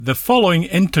The following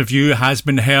interview has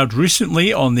been heard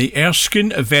recently on the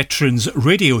Erskine Veterans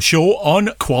Radio Show on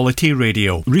Quality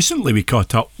Radio. Recently we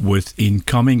caught up with Ian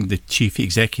Cumming, the Chief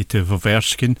Executive of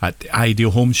Erskine at the Ideal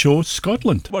Home Show,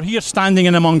 Scotland. We're here standing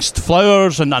in amongst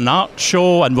flowers and an art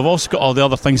show, and we've also got all the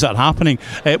other things that are happening.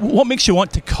 What makes you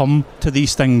want to come to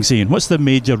these things, Ian? What's the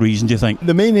major reason, do you think?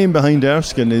 The main aim behind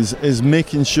Erskine is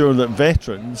making sure that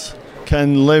veterans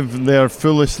can live their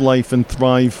fullest life and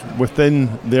thrive within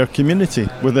their community,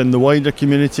 within the wider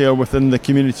community or within the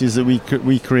communities that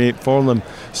we create for them.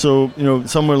 So,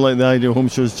 somewhere like the Ideal Home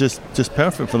Show is just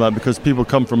perfect for that, because people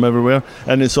come from everywhere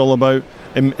and it's all about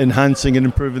enhancing and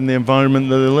improving the environment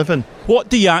that they live in. What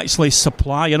do you actually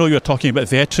supply? I know you're talking about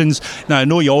veterans. Now, I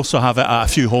know you also have a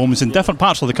few homes in different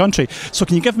parts of the country. So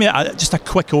can you give me just a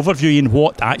quick overview in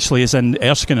what actually is in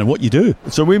Erskine and what you do?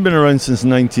 So we've been around since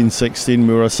 1916.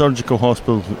 We were a surgical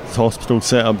hospital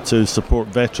set up to support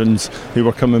veterans who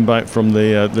were coming back from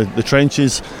the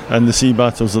trenches and the sea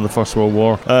battles of the First World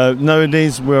War.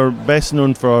 Nowadays, we're best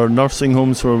known for our nursing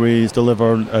homes, where we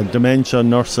deliver dementia,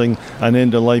 nursing and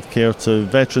end-of-life care to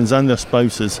veterans and their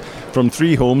spouses from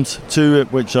 3 homes, 2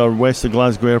 which are west of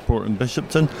Glasgow Airport in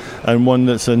Bishopton and 1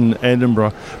 that's in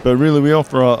Edinburgh. But really we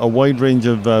offer a wide range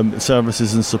of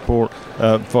services and support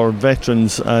for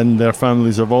veterans and their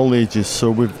families of all ages. So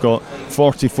we've got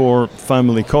 44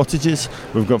 family cottages,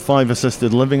 we've got 5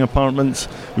 assisted living apartments,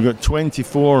 we've got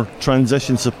 24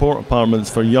 transition support apartments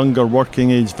for younger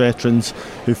working age veterans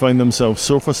who find themselves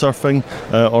sofa surfing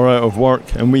or out of work,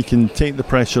 and we can take the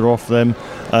pressure off them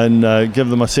and give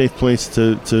them a safe place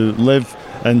to live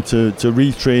and to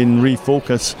retrain,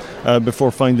 refocus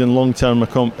before finding long-term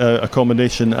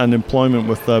accommodation and employment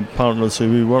with partners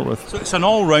who we work with. So it's an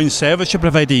all-round service you're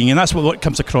providing, and that's what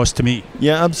comes across to me.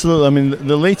 Yeah, absolutely. I mean,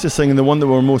 the latest thing and the one that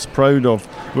we're most proud of,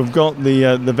 we've got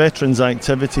the Veterans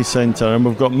Activity Centre, and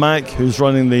we've got Mac, who's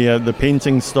running the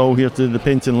painting stall here to do the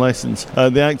painting lessons.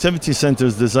 The Activity Centre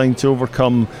is designed to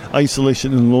overcome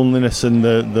isolation and loneliness in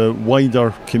the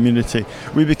wider community.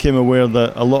 We became aware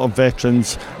that a lot of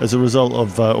veterans, as a result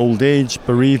of old age,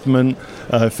 bereavement,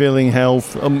 failing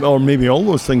health, or maybe all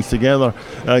those things together,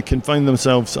 can find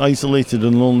themselves isolated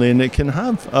and lonely, and it can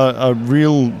have a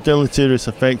real deleterious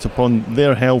effect upon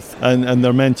their health and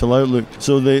their mental outlook.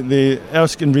 So the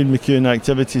Erskine Reid McEwen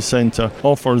Activity Centre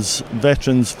offers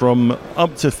veterans from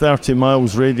up to 30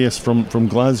 miles radius from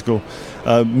Glasgow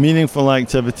meaningful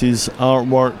activities,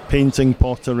 artwork, painting,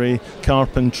 pottery,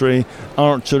 carpentry,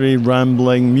 archery,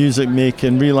 rambling, music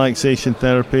making, relaxation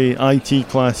therapy, IT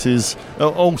classes,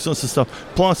 all sorts of stuff,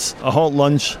 plus a hot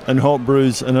lunch and hot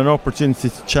brews and an opportunity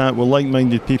to chat with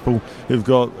like-minded people who've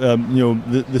got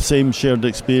the same shared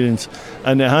experience.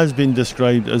 And it has been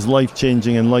described as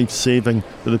life-changing and life-saving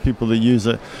for the people that use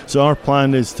it. So our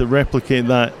plan is to replicate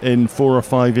that in 4 or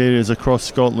 5 areas across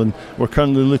Scotland. We're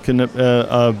currently looking at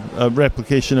a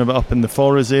replication of it up in the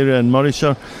Forres area in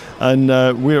Morayshire, and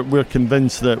we're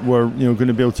convinced that we're going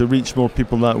to be able to reach more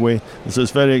people that way. So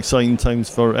it's very exciting times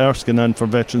for Erskine and for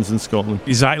veterans in Scotland.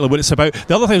 Exactly what it's about.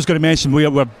 The other thing I was going to mention, we're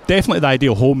definitely at the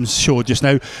Ideal Homes show just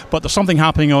now, but there's something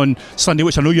happening on Sunday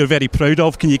which I know you're very proud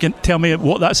of. Can you tell me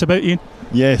what that's about, Ian?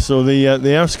 Yeah, so the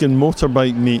Erskine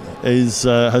Motorbike Meet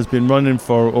has been running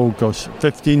for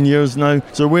 15 years now.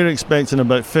 So we're expecting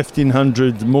about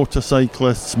 1,500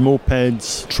 motorcyclists,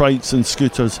 mopeds, trikes and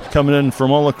scooters coming in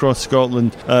from all across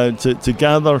Scotland to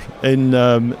gather in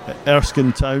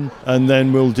Erskine town, and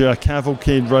then we'll do a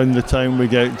cavalcade round the town. We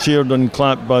get cheered and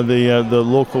clapped by the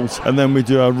locals, and then we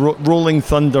do a rolling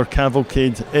thunder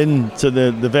cavalcade into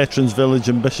the Veterans Village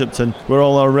in Bishopton, where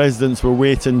all our residents were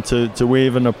waiting to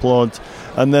wave and applaud.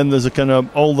 And then there's a kind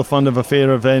of all the fun of a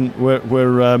fair event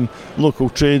where local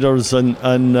traders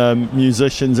and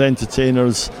musicians,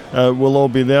 entertainers will all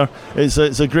be there. It's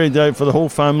a great day out for the whole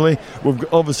family.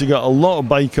 We've obviously got a lot of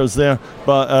bikers there,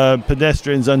 but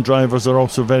pedestrians and drivers are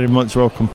also very much welcome.